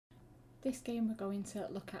This game we're going to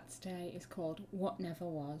look at today is called What Never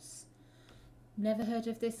Was. Never heard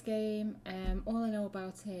of this game. All I know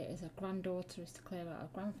about it is a granddaughter is to clear out her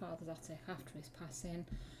grandfather's attic after his passing,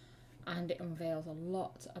 and it unveils a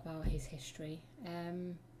lot about his history.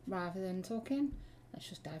 Rather than talking, let's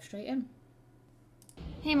just dive straight in.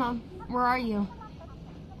 Hey Mom, where are you?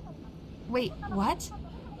 Wait, what?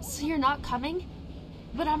 So you're not coming?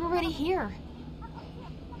 But I'm already here.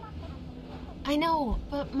 I know,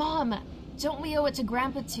 but Mom, don't we owe it to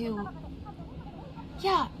Grandpa to...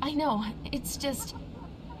 Yeah, I know, it's just...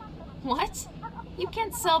 What? You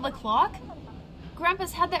can't sell the clock?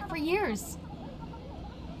 Grandpa's had that for years.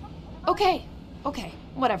 Okay,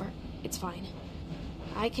 whatever, it's fine.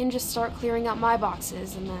 I can just start clearing out my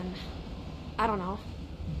boxes and then... I don't know.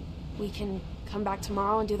 We can come back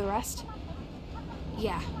tomorrow and do the rest?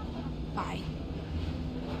 Yeah, bye.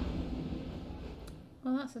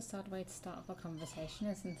 Well, that's a sad way to start off a conversation,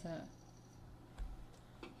 isn't it?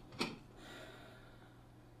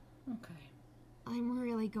 Okay. I'm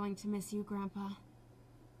really going to miss you, Grandpa.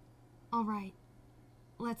 Alright,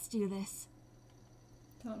 let's do this.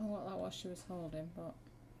 Don't know what that was she was holding, but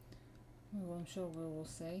well, I'm sure we will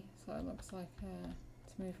see. So it looks like to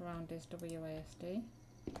move around is WASD.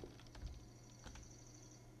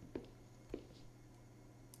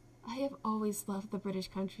 I have always loved the British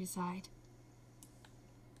countryside.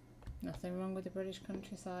 Nothing wrong with the British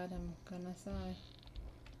countryside, I'm gonna say.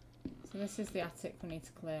 So this is the attic we need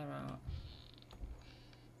to clear out.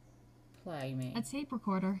 Play me. A tape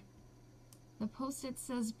recorder. The post-it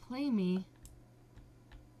says play me.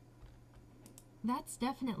 That's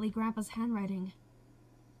definitely Grandpa's handwriting.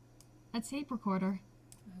 A tape recorder.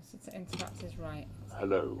 So to interrupt is right.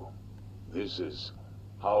 Hello, this is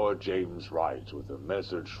Howard James Wright with a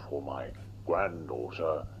message for my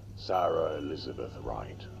granddaughter, Sarah Elizabeth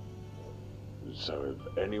Wright. So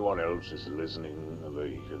if anyone else is listening,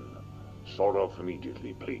 they can start off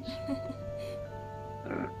immediately, please.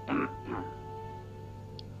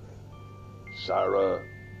 Sarah,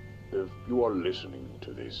 if you are listening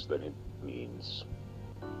to this, then it means,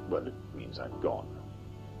 well, it means I'm gone.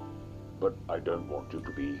 But I don't want you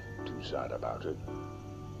to be too sad about it.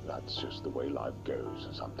 That's just the way life goes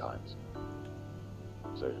sometimes.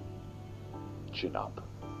 So, chin up,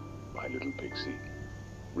 my little pixie.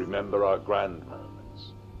 Remember our grand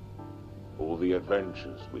moments. All the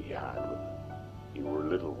adventures we had when you were a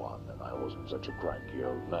little one and I wasn't such a cranky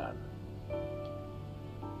old man.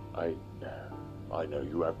 I know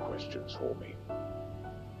you have questions for me.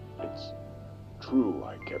 It's true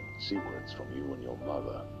I kept secrets from you and your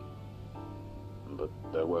mother, but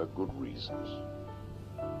there were good reasons.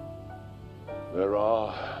 There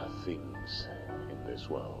are things in this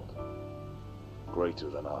world greater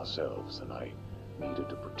than ourselves, and I needed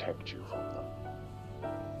to protect you from them.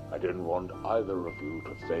 I didn't want either of you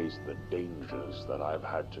to face the dangers that I've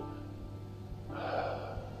had to...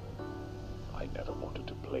 I never wanted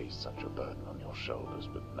to place such a burden on your shoulders,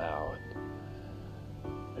 but now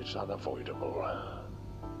it's unavoidable.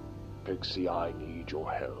 Pixie, I need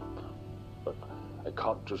your help, but I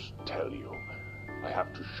can't just tell you. I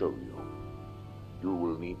have to show you. You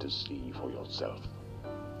will need to see for yourself.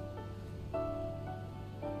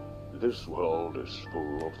 This world is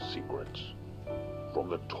full of secrets. From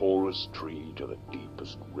the tallest tree to the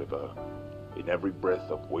deepest river, in every breath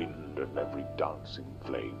of wind and every dancing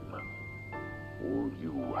flame. All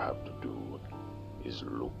you have to do is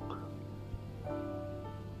look.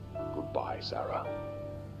 Goodbye, Sarah.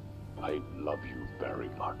 I love you very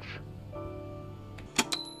much.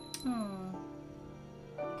 Aww.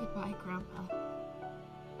 Goodbye, Grandpa.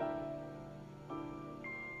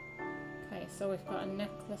 Okay, so we've got a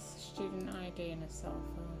necklace, student ID, and a cell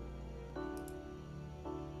phone.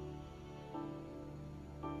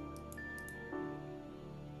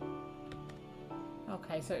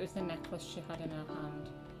 Okay, so it was the necklace she had in her hand.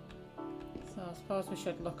 So I suppose we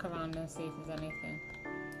should look around and see if there's anything.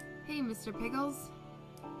 Hey, Mr. Piggles.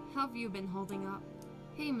 How have you been holding up?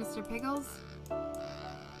 Hey, Mr. Piggles.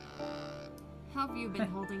 How have you been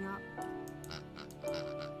holding up?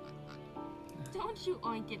 Don't you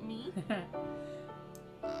oink at me.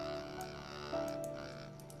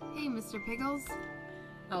 Hey, Mr. Piggles.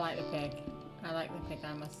 I like the pig. I like the pig,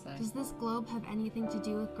 I must say. Does this globe have anything to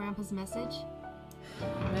do with Grandpa's message?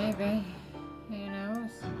 Maybe. Who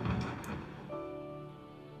knows?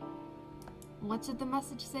 What did the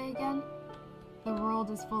message say again? The world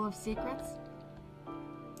is full of secrets?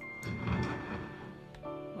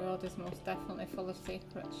 The world is most definitely full of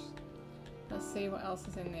secrets. Let's see what else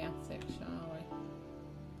is in the attic, shall we?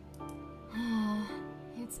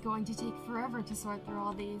 It's going to take forever to sort through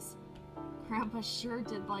all these. Grandpa sure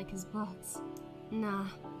did like his books. Nah,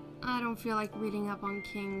 I don't feel like reading up on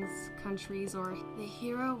kings, countries, or The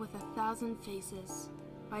Hero with 1,000 Faces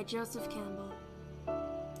by Joseph Campbell.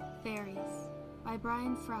 Fairies by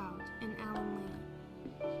Brian Froud and Alan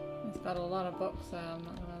Lee. It's got a lot of books there, I'm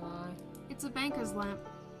not gonna lie. It's a banker's lamp.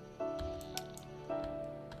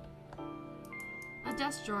 A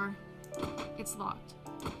desk drawer. It's locked.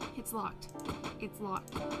 It's locked. It's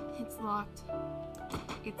locked. It's locked.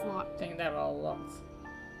 It's locked. I think they're all locked.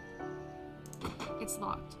 It's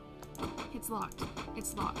locked. It's locked.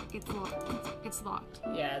 It's locked. It's locked. It's locked.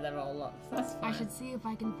 Yeah, they're all locked. That's fine. I should see if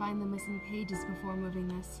I can find the missing pages before moving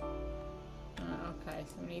this. Okay,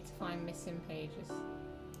 so we need to find missing pages.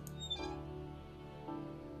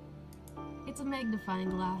 It's a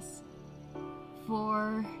magnifying glass.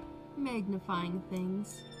 For magnifying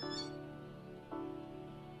things.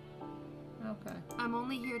 Okay. I'm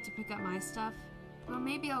only here to pick up my stuff, but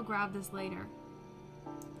maybe I'll grab this later.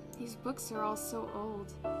 These books are all so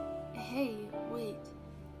old. Hey, wait.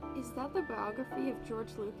 Is that the biography of George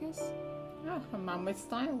Lucas? Oh, a man with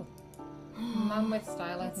style. A man with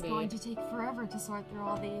style, It's going to take forever to sort through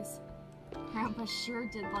all these. Grandpa sure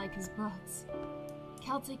did like his books.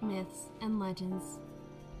 Celtic myths and legends.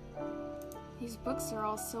 These books are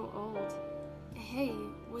all so old. Hey,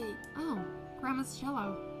 wait. Oh, Grandma's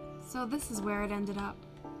cello. So this is where it ended up.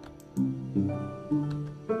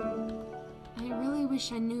 I really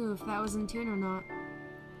wish I knew if that was in tune or not.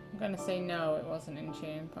 I'm gonna say no, it wasn't in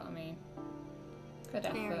tune, but I mean, good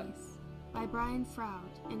effort. Fairies by Brian Froud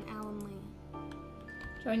and Alan Lee.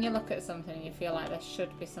 So when you look at something and you feel like there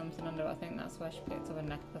should be something under it, I think that's where she picked up a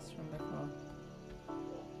necklace from before.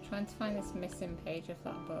 Trying to find this missing page of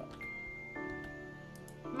that book.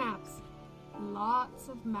 Maps. Lots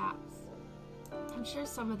of maps. I'm sure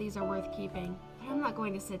some of these are worth keeping, but I'm not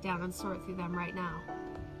going to sit down and sort through them right now.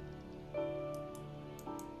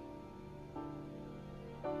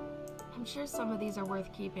 I'm sure some of these are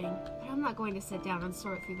worth keeping, but I'm not going to sit down and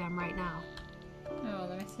sort through them right now. Oh,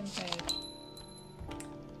 the missing page.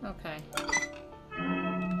 Okay.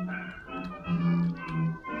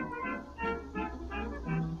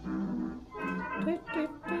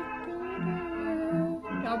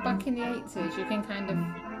 Now back in the 80s, you can kind of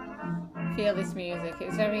feel this music.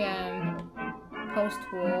 It's very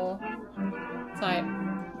post-war type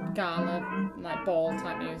gala, like ball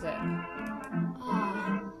type music.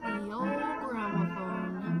 Ah, the old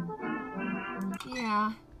gramophone.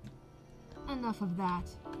 Yeah, enough of that.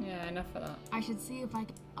 Yeah, enough of that. I should see if I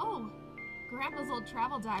can. Oh, Grandpa's old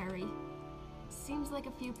travel diary. Seems like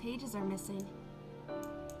a few pages are missing.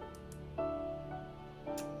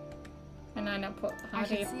 Can I not put? How I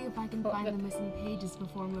do you should see if I can put find the missing pages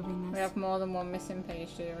before moving We this. have more than one missing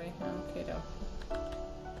page, do we? Okay,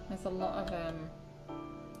 there's a lot of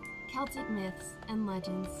Celtic myths and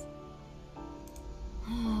legends.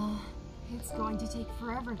 It's going to take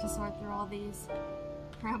forever to sort through all these.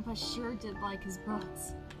 Grandpa sure did like his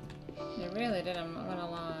books. You really did, I'm not gonna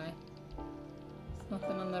lie. There's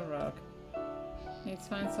nothing on the rug. Need to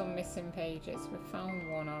find some missing pages. We found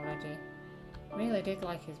one already. Really did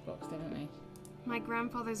like his books, didn't he? My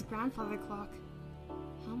grandfather's grandfather clock.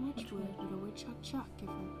 How much wood would a woodchuck chuck give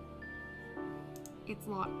him? It's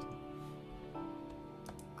locked.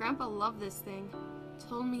 Grandpa loved this thing.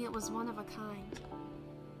 Told me it was one of a kind.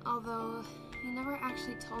 Although, he never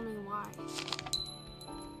actually told me why.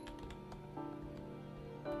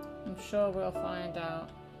 I'm sure we'll find out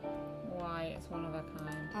why it's one of a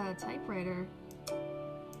kind. A typewriter.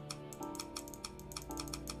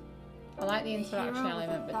 I like the The interaction Hero with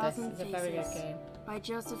element, but this 1,000 is a very good Faces. game. By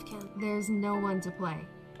Joseph Campbell. There's no one to play.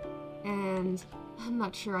 And I'm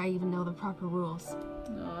not sure I even know the proper rules.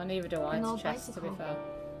 No, neither do I. An It's old chess, to be bicycle. fair.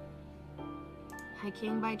 I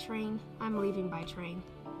came by train, I'm leaving by train.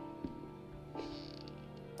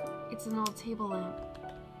 It's an old table lamp.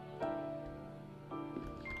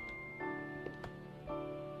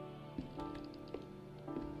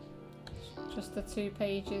 Just the 2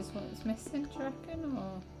 pages what's missing, do you reckon?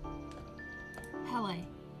 Or Pele,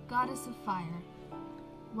 goddess of fire.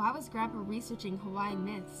 Why was Grandpa researching Hawaiian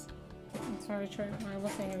myths? that's very true. I will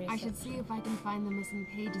say I should see if I can find the missing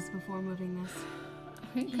pages before moving this. I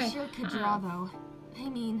think He I sure could have. draw, though. I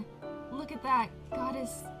mean, look at that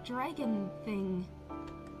goddess dragon thing.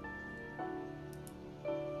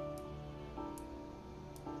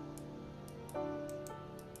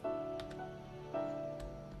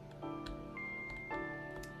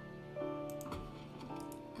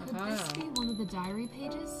 Could this Aha. be one of the diary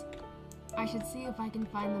pages? I should see if I can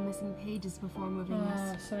find the missing pages before moving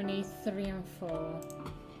Oh, this. so we need 3 and 4.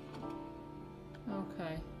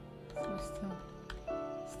 Okay. So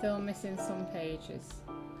we're Still missing some pages.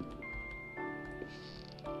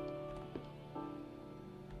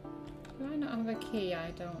 Do I not have a key? I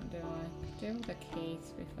don't, do I? I do have a key,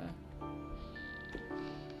 to be fair.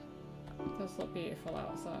 It does look beautiful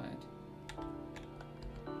outside.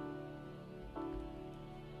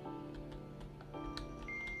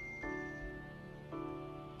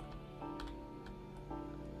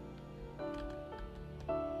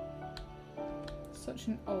 Such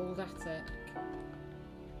an old attic.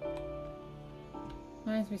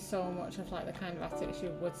 Reminds me so much of like the kind of attics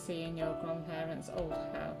you would see in your grandparents' old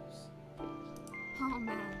house. Oh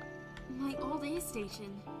man, my old A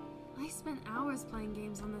station. I spent hours playing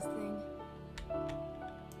games on this thing.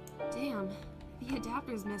 Damn, the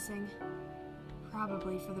adapter's missing.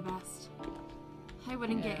 Probably for the best. I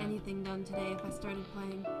wouldn't get anything done today if I started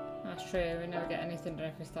playing. That's true, we never get anything done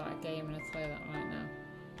if we start a game, and I'll tell you that right now.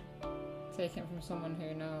 Take it from someone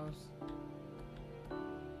who knows.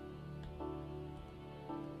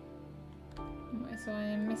 What is I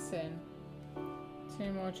am missing?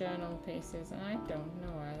 2 more journal pieces, and I don't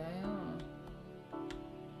know where they are.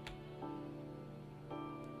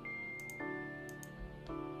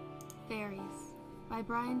 Fairies by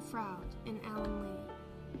Brian Froud and Alan Lee.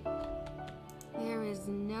 There is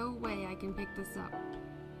no way I can pick this up.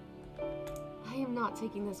 I am not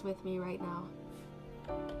taking this with me right now.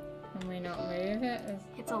 Can we not move it?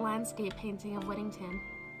 It's a landscape painting of Whittington.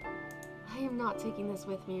 I am not taking this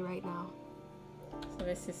with me right now. So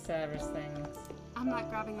this is Sarah's things. I'm not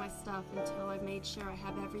grabbing my stuff until I've made sure I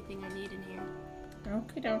have everything I need in here.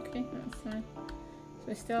 Okie dokie, that's fine. So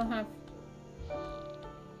we still have...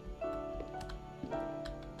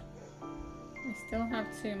 We still have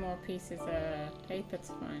 2 more pieces of paper to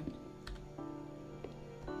find.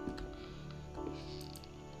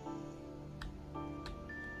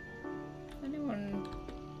 Anyone...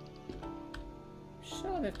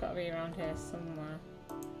 Sure they've got to be around here somewhere.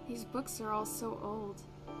 These books are all so old.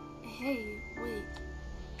 Hey, wait.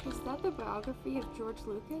 Is that the biography of George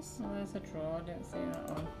Lucas? Oh, there's a drawer, I didn't see that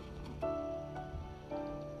one.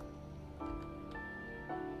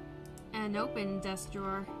 An open desk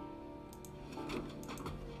drawer.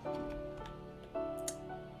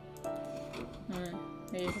 Right,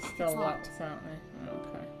 these are still locked, aren't they? Oh,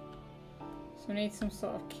 okay. So we need some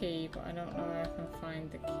sort of key, but I don't know where I can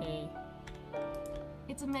find the key.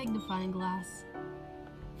 It's a magnifying glass.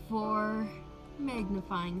 For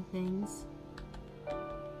magnifying things. I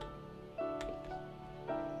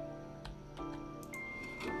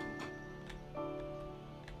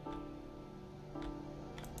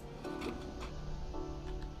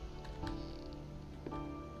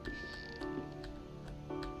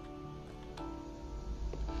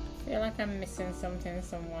feel like I'm missing something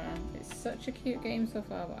somewhere. It's such a cute game so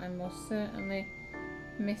far, but I'm most certainly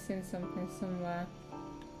missing something somewhere.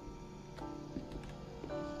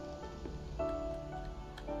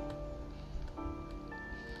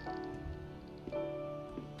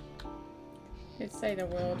 Did say the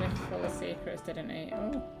world is full of secrets, didn't he?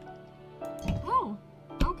 Oh. Oh,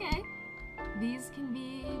 okay. These can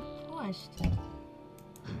be pushed.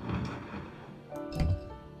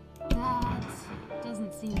 That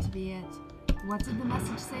doesn't seem to be it. What did the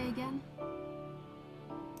message say again?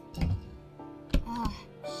 Ah,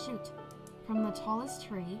 shoot. From the tallest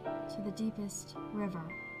tree to the deepest river.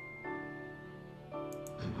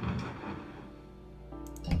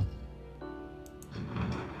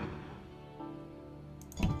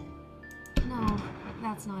 No,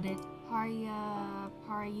 that's not it.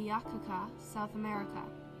 Pariyakaka, South America.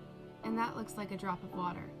 And that looks like a drop of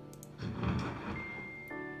water.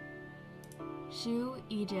 Shu,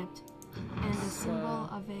 Egypt. And a symbol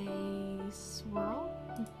of a swirl?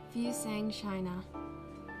 Fusang, China.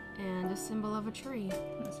 And a symbol of a tree.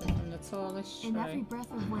 That's it, from the tallest tree. In every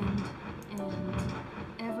breath of wind and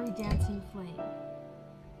every dancing flame.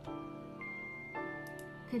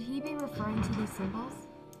 Could he be referring to these symbols?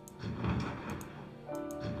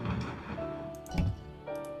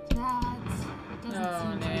 That doesn't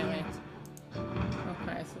seem to be nearly. it.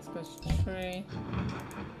 Okay, so let's go to tree.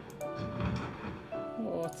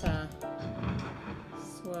 Water.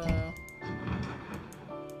 Swirl.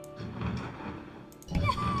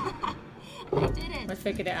 I did it! We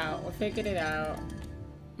figured it out. We figured it out.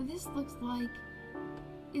 This looks like...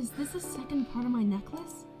 Is this a second part of my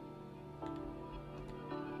necklace?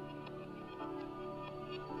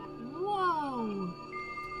 Whoa!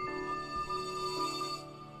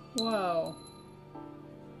 Whoa.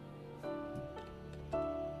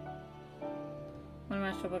 When I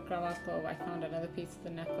managed to grab my glove, I found another piece of the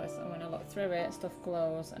necklace, and when I look through it, stuff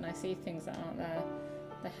glows, and I see things that aren't there.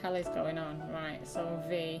 The hell is going on? Right, so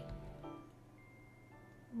V.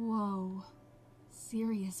 Whoa.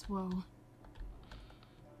 Serious whoa.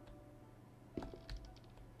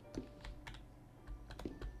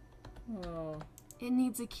 Whoa. It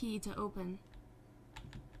needs a key to open.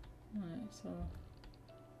 Right, so...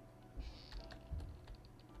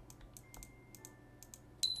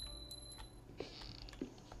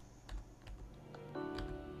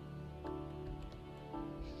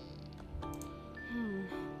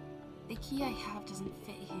 The key I have doesn't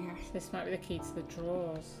fit here. This might be the key to the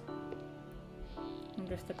drawers.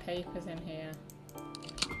 Wonder if the paper's in here.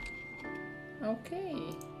 Okay.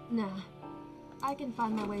 Nah. I can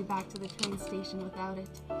find my way back to the train station without it.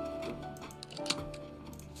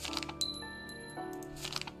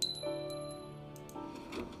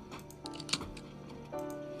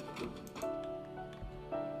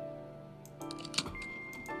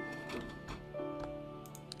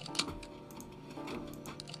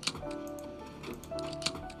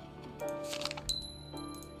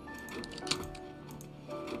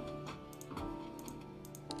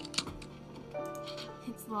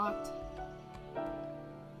 It's locked.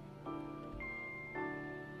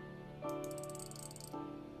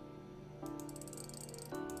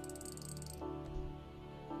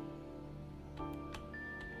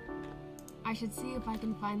 I should see if I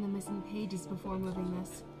can find the missing pages before moving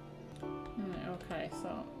this. Okay,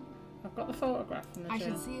 so I've got the photograph from the I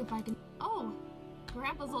gym. should see if I can... Oh!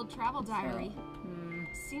 Grandpa's old travel diary. So,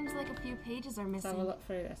 Seems like a few pages are let's have a missing. look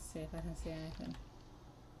through this, see if I can see anything.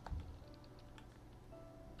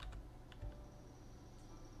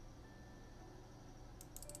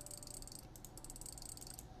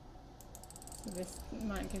 So this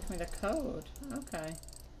might give me the code. Okay.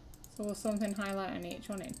 So will something highlight on each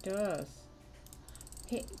one? It does.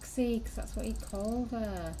 Pixie, because that's what he called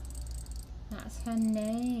her. That's her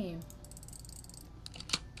name.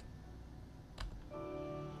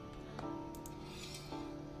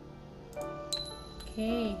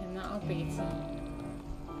 Okay, and that'll beat it.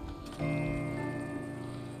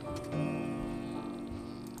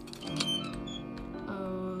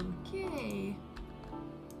 Okay.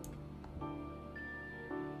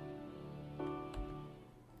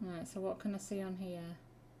 Right, so what can I see on here?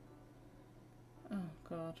 Oh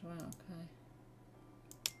god, right, okay.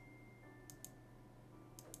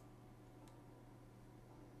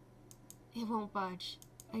 It won't budge.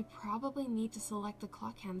 I probably need to select the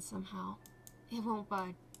clock hands somehow. It won't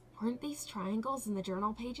budge. Weren't these triangles in the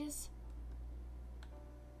journal pages?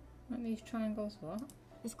 Aren't these triangles what?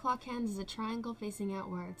 This clock hand is a triangle facing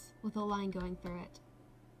outwards, with a line going through it.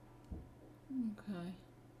 Okay.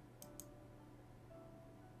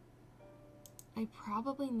 I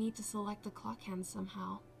probably need to select the clock hands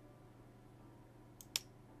somehow.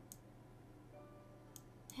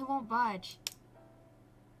 It won't budge.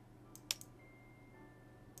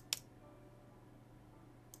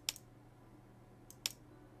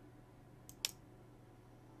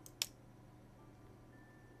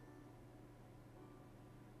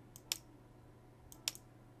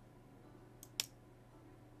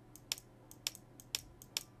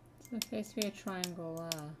 So there appears to be a triangle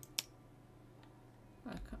there.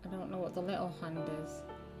 I don't know what the little hand is.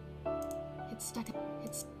 It's stuck in...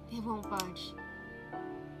 It won't budge.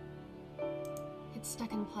 It's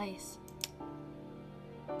stuck in place.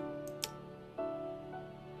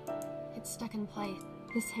 It's stuck in place.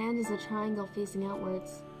 This hand is a triangle facing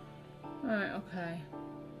outwards. Right, okay.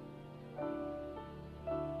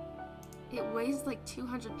 It weighs like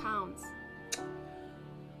 200 pounds.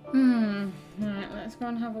 Right, let's go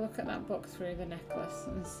and have a look at that book through the necklace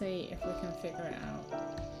and see if we can figure it out.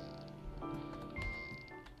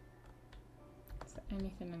 Is there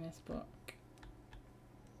anything in this book?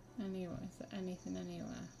 Anywhere? Is there anything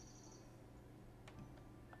anywhere?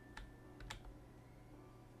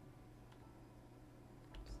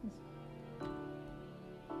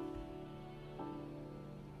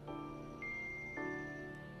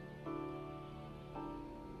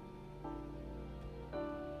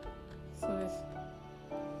 So there's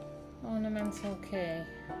ornamental key.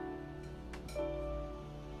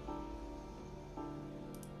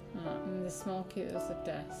 And the small key that was the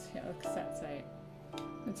desk. It will cassette tape.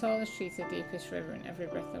 The tallest trees, the deepest river, and every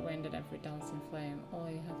breath of wind and every dancing flame. All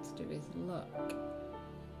you have to do is look.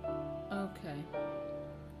 Okay.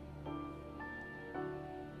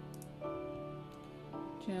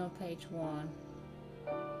 Journal page 1.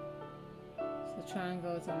 So the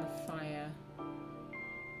triangle is on the fire.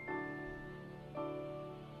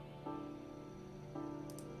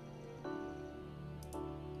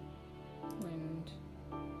 Wind.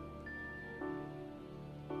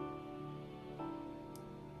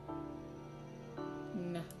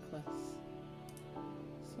 Necklace.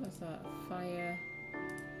 So is that fire,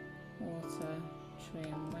 water,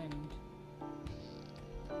 tree and wind.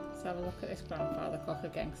 Let's have a look at this grandfather clock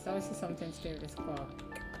again, because obviously something to do with this clock.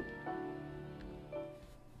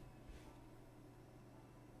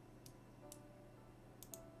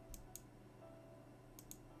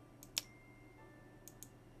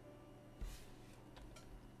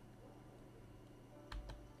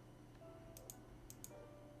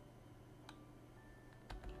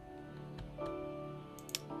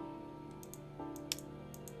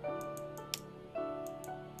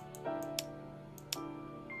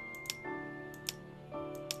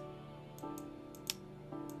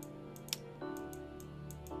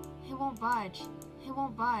 It won't budge. It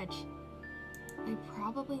won't budge. I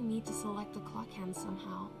probably need to select the clock hand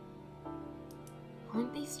somehow.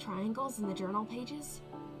 Weren't these triangles in the journal pages?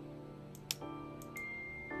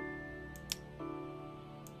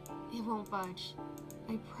 It won't budge.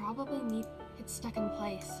 I probably need... It's stuck in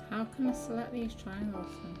place. How can I select these triangles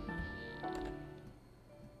somehow?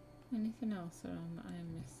 Anything else around that I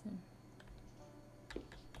am missing?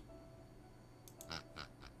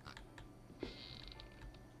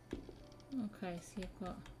 Okay, so you've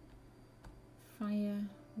got fire,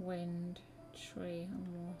 wind, tree and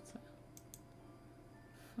water.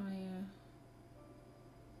 Fire.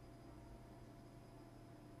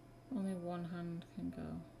 Only one hand can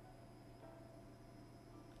go.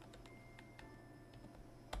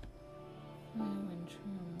 Fire, wind, tree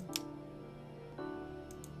and water.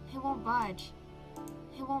 It won't budge.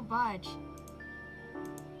 It won't budge.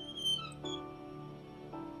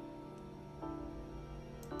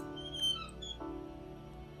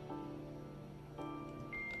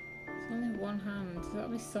 It's only one hand, so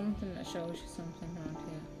that'll be something that shows you something around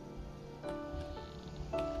here.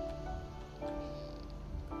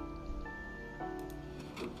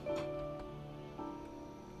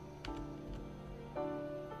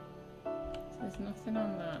 So there's nothing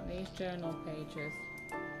on that, these journal pages.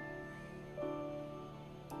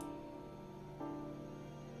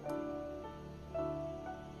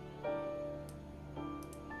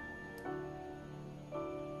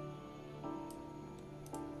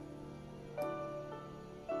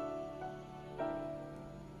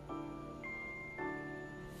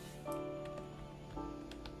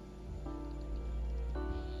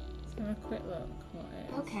 A quick look what it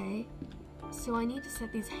is. Okay, so I need to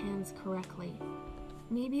set these hands correctly.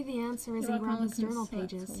 Maybe the answer is in Grandpa's journal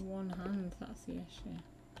pages. For one hand, that's the issue.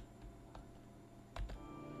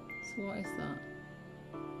 So what is that?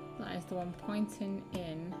 That is the one pointing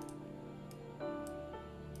in.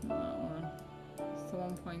 Not that one. It's the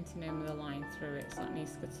one pointing in with a line through it, so that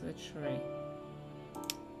needs to go to the tree.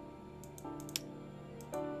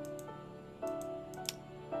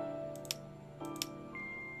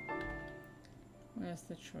 Where's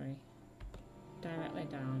the tree? Directly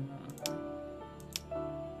down.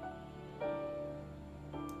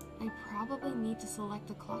 I probably need to select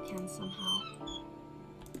the clock hand somehow.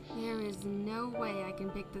 There is no way I can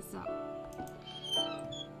pick this up.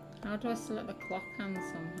 How do I select the clock hand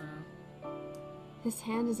somehow? This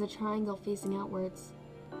hand is a triangle facing outwards.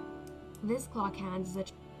 This clock hand is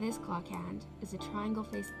a triangle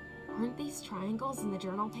face. Aren't these triangles in the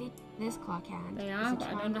journal page? This clock hand They is are, a but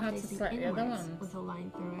I don't know triangle how to facing select the other inwards ones. with a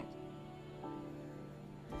line through it.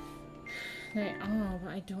 They are,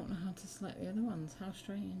 but I don't know how to select the other ones. How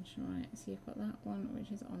strange. Right, so you've got that one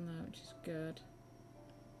which is on there, which is good.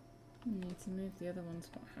 You need to move the other ones,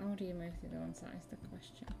 but how do you move the other ones? That is the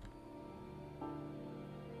question.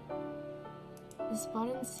 This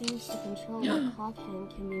button seems to control what clock hand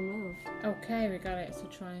can be moved. Okay, we got it. It's a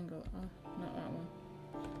triangle. Oh, not that one.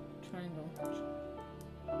 Triangle.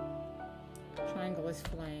 Triangle is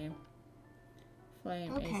flame.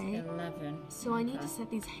 Flame is 11. So I need to set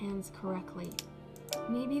these hands correctly.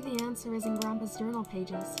 Maybe the answer is in Grandpa's journal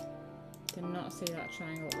pages. Did not see that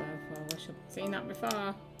triangle there before. Wish I'd seen that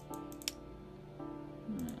before.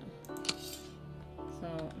 So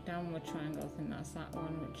downward triangle, I think that's that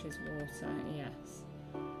one, which is water. Yes.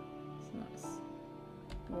 So that's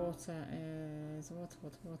water is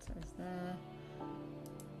water is there.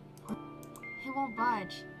 It won't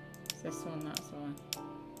budge. It's this one, that's one.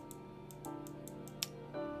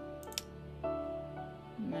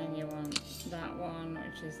 And then you want that one,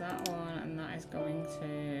 which is that one, and that is going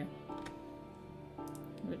to...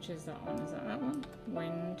 Which is that one? Is that one?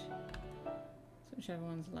 Wind. So whichever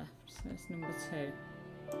one's left. So it's number 2.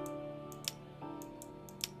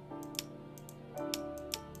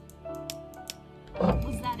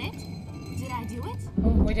 Was that it? Did I do it? Oh,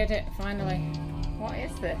 we did it, finally. What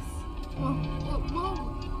is this? Whoa, whoa, whoa.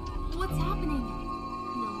 What's happening?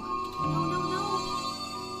 No, no, no, no.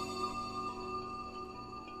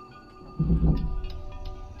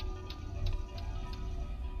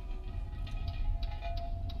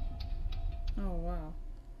 Oh, wow.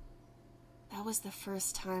 That was the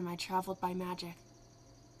first time I traveled by magic,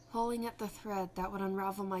 pulling at the thread that would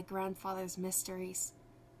unravel my grandfather's mysteries.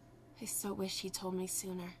 I so wish he told me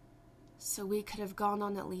sooner, so we could have gone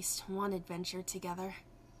on at least one adventure together.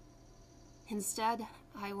 Instead,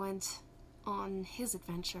 I went on his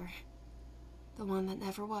adventure, the one that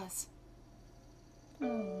never was.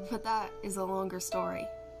 Oh. But that is a longer story,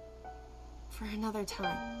 for another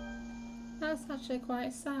time. That's actually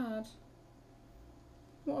quite sad.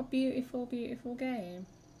 What a beautiful, beautiful game.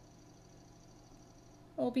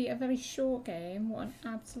 Albeit a very short game, what an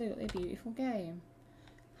absolutely beautiful game.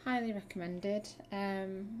 Highly recommended.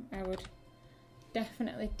 I would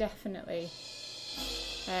definitely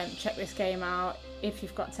check this game out. If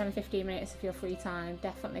you've got 10-15 minutes of your free time,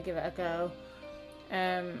 definitely give it a go.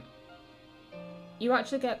 You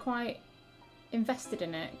actually get quite invested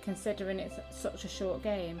in it, considering it's such a short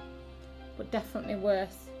game, but definitely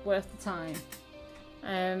worth the time.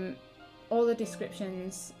 All the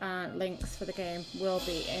descriptions and links for the game will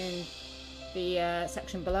be in the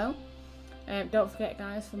section below. Don't forget,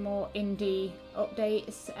 guys, for more indie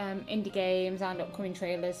updates, indie games and upcoming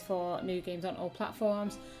trailers for new games on all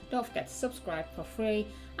platforms, don't forget to subscribe for free,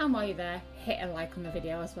 and while you're there, hit a like on the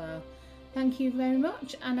video as well. Thank you very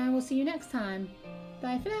much, and I will see you next time.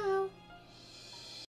 Bye for now.